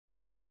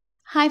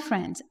Hi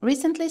friends,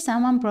 recently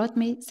someone brought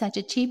me such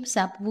a cheap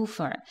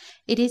subwoofer.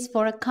 It is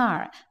for a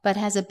car, but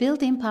has a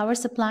built-in power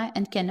supply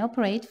and can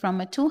operate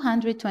from a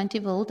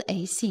 220-volt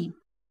AC.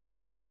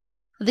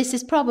 This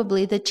is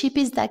probably the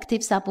cheapest active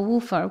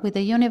subwoofer with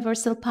a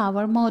universal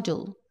power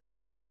module.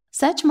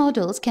 Such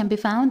modules can be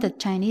found at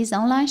Chinese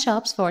online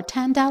shops for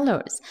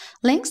 $10.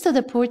 Links to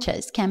the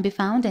purchase can be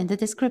found in the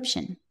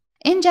description.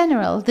 In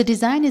general, the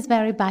design is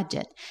very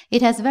budget.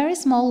 It has very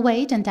small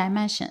weight and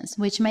dimensions,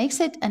 which makes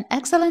it an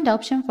excellent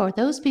option for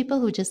those people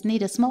who just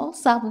need a small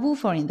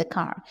subwoofer in the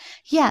car.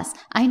 Yes,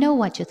 I know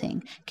what you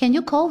think. Can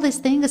you call this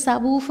thing a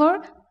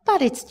subwoofer?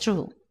 But it's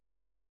true.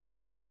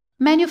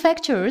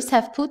 Manufacturers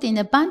have put in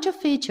a bunch of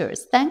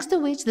features, thanks to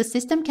which the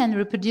system can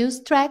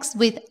reproduce tracks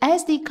with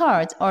SD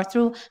cards or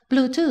through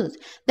Bluetooth.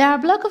 There are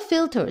a block of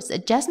filters,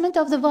 adjustment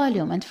of the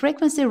volume and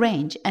frequency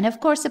range, and of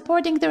course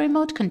supporting the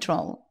remote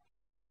control.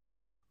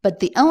 But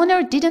the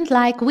owner didn't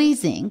like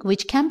wheezing,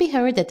 which can be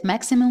heard at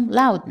maximum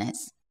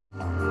loudness.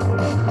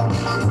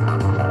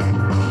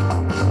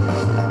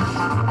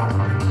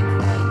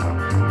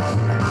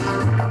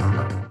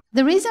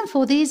 The reason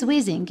for this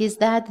wheezing is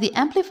that the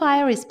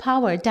amplifier is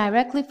powered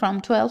directly from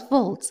 12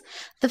 volts.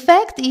 The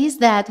fact is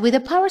that with a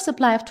power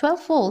supply of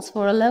 12 volts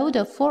for a load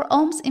of 4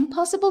 ohms,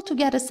 impossible to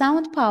get a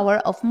sound power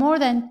of more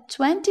than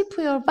 20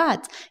 pure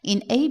watts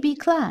in AB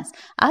class.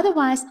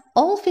 Otherwise,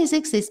 all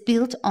physics is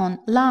built on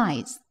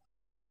lies.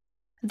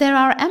 There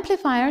are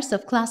amplifiers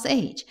of class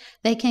H.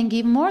 They can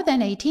give more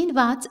than 18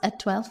 watts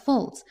at 12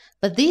 volts.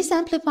 But these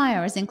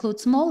amplifiers include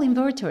small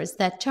inverters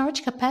that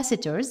charge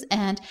capacitors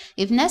and,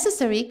 if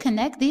necessary,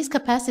 connect these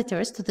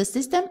capacitors to the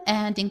system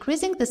and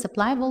increasing the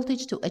supply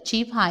voltage to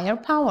achieve higher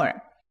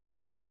power.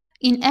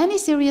 In any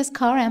serious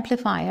car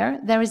amplifier,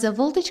 there is a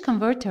voltage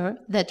converter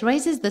that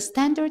raises the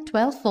standard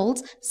 12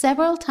 volts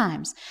several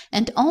times,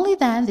 and only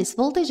then this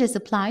voltage is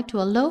applied to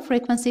a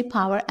low-frequency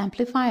power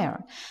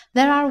amplifier.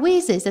 There are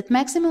wheezes at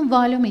maximum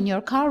volume in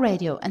your car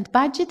radio and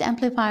budget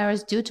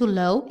amplifiers due to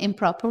low,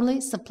 improperly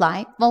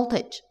supplied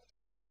voltage.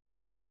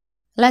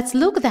 Let's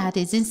look at that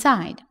is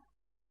inside.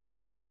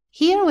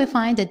 Here we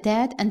find a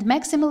dead and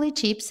maximally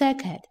cheap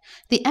circuit.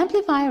 The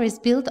amplifier is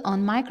built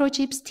on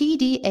microchips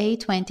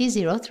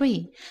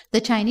TDA2003.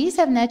 The Chinese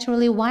have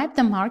naturally wiped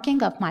the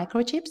marking of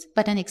microchips,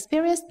 but an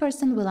experienced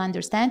person will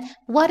understand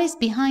what is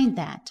behind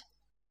that.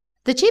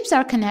 The chips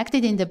are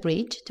connected in the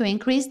bridge to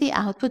increase the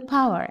output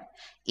power.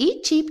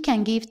 Each chip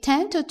can give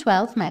 10 to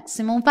 12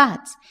 maximum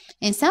watts.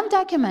 In some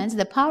documents,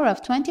 the power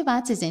of 20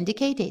 watts is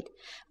indicated,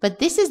 but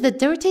this is the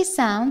dirty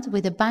sound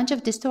with a bunch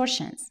of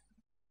distortions.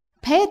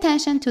 Pay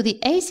attention to the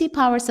AC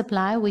power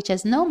supply, which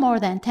has no more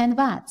than 10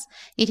 watts.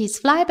 It is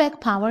flyback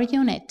power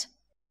unit.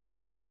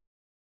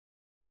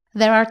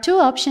 There are two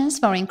options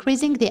for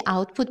increasing the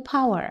output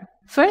power.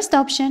 First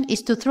option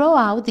is to throw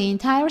out the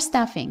entire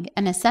stuffing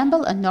and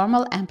assemble a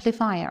normal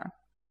amplifier.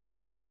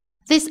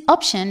 This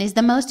option is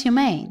the most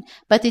humane,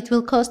 but it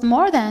will cost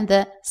more than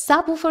the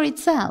subwoofer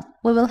itself.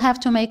 We will have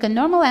to make a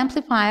normal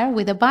amplifier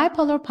with a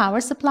bipolar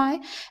power supply,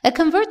 a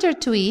converter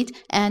to it,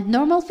 and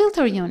normal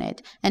filter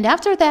unit, and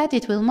after that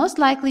it will most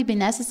likely be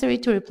necessary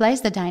to replace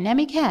the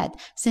dynamic head,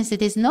 since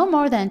it is no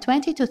more than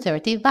 20 to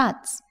 30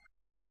 watts.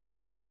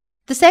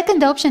 The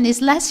second option is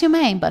less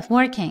humane but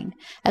working.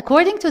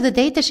 According to the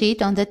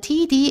datasheet on the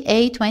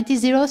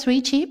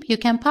TDA2003 chip, you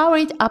can power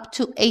it up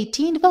to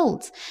 18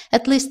 volts.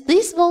 At least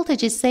this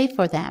voltage is safe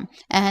for them,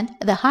 and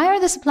the higher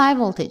the supply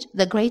voltage,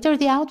 the greater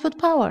the output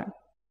power.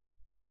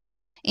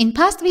 In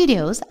past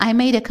videos, I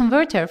made a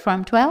converter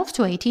from 12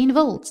 to 18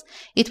 volts.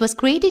 It was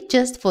created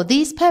just for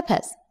this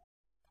purpose.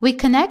 We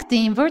connect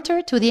the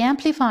inverter to the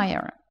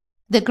amplifier.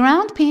 The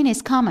ground pin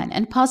is common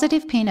and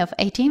positive pin of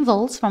 18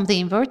 volts from the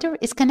inverter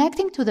is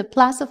connecting to the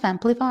plus of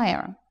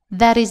amplifier.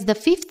 That is the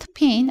fifth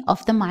pin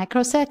of the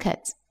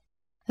microcircuit.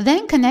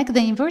 Then connect the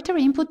inverter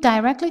input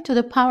directly to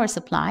the power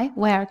supply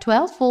where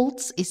 12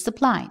 volts is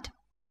supplied.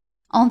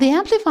 On the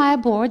amplifier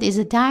board is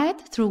a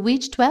diode through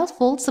which 12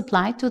 volts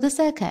supplied to the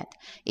circuit.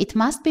 It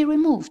must be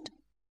removed.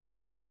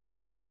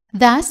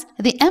 Thus,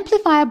 the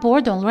amplifier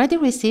board already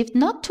received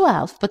not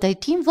 12 but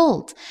 18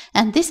 volts,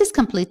 and this is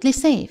completely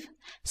safe.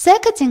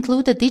 Circuits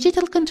include a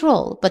digital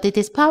control, but it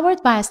is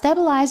powered by a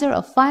stabilizer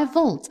of 5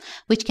 volts,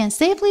 which can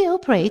safely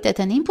operate at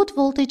an input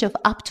voltage of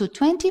up to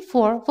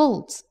 24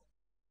 volts.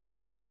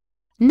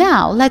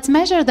 Now, let's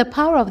measure the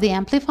power of the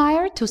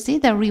amplifier to see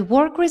the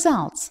rework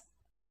results.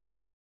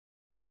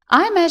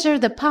 I measure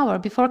the power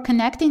before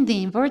connecting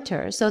the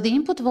inverter, so the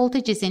input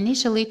voltage is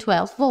initially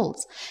 12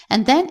 volts,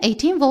 and then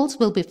 18 volts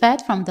will be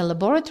fed from the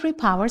laboratory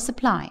power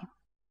supply.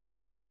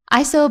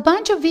 I saw a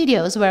bunch of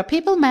videos where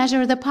people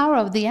measure the power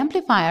of the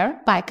amplifier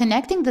by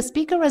connecting the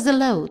speaker as a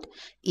load.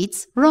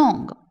 It's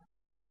wrong.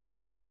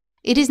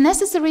 It is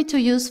necessary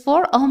to use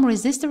 4 ohm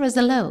resistor as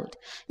a load.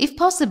 If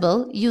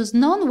possible, use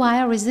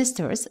non-wire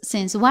resistors,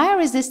 since wire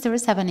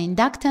resistors have an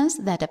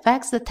inductance that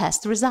affects the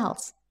test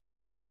results.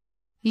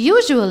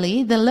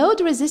 Usually, the load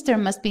resistor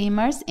must be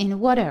immersed in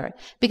water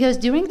because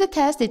during the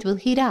test it will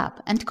heat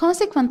up and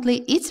consequently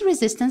its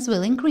resistance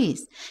will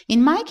increase.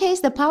 In my case,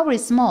 the power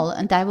is small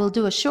and I will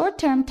do a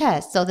short-term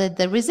test so that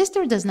the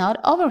resistor does not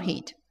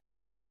overheat.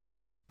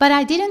 But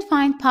I didn't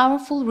find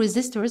powerful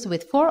resistors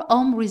with 4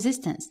 ohm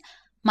resistance.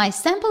 My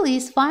sample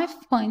is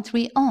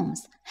 5.3 ohms,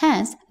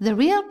 hence the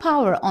real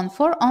power on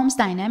 4 ohms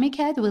dynamic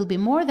head will be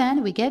more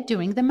than we get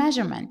during the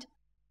measurement.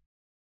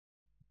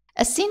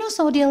 A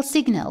sinusoidal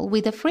signal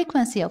with a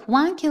frequency of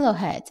 1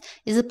 kHz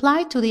is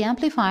applied to the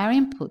amplifier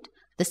input.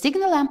 The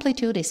signal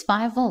amplitude is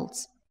 5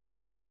 volts.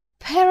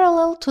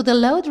 Parallel to the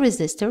load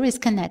resistor is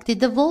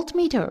connected the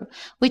voltmeter,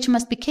 which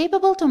must be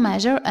capable to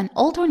measure an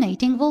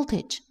alternating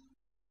voltage.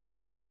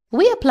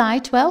 We apply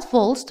 12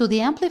 volts to the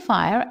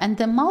amplifier and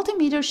the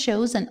multimeter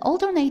shows an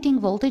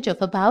alternating voltage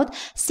of about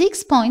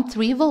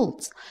 6.3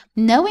 volts.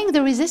 Knowing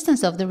the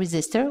resistance of the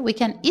resistor, we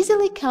can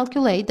easily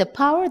calculate the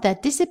power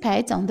that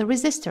dissipates on the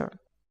resistor.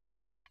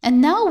 And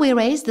now we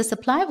raise the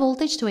supply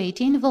voltage to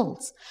 18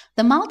 volts.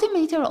 The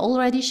multimeter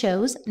already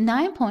shows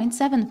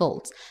 9.7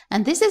 volts,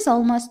 and this is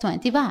almost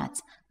 20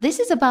 watts. This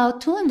is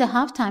about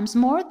 2.5 times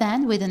more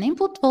than with an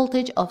input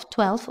voltage of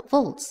 12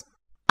 volts.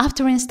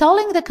 After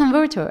installing the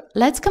converter,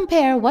 let's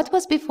compare what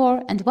was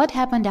before and what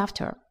happened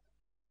after.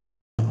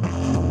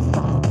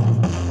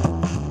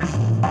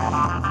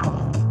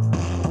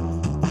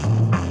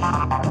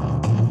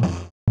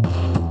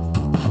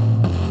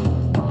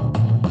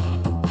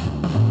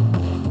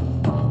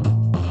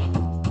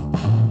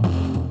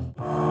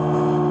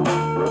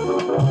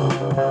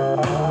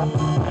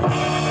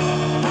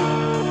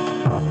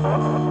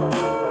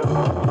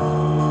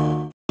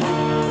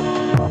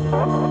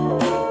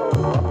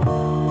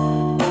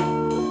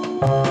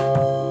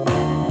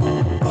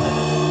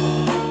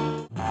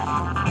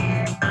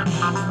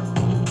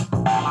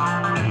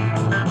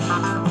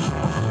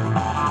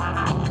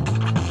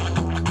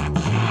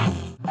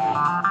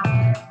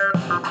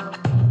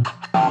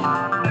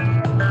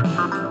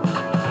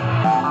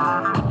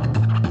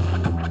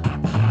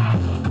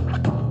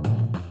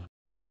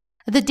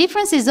 The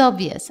difference is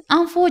obvious.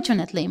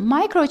 Unfortunately,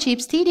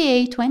 microchips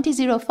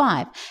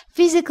TDA2005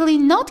 physically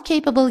not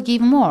capable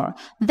give more.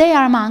 They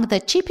are among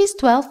the cheapest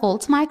 12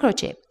 volts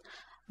microchip.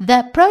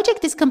 The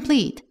project is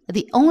complete.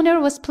 The owner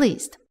was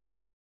pleased.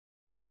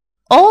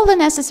 All the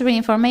necessary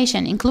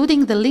information,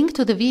 including the link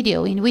to the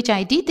video in which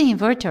I did the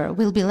inverter,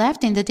 will be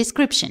left in the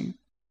description.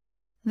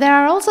 There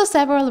are also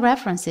several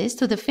references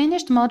to the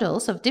finished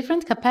models of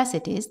different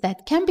capacities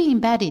that can be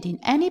embedded in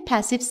any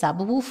passive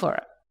subwoofer.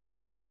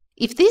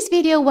 If this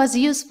video was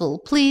useful,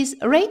 please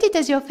rate it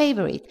as your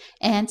favorite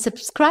and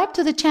subscribe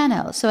to the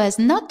channel so as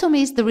not to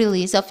miss the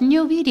release of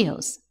new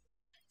videos.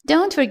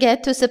 Don't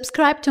forget to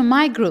subscribe to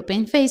my group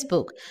in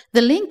Facebook.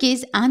 The link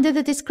is under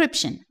the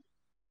description.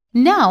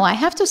 Now I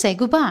have to say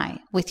goodbye.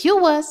 With you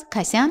was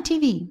Kaisyan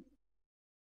TV.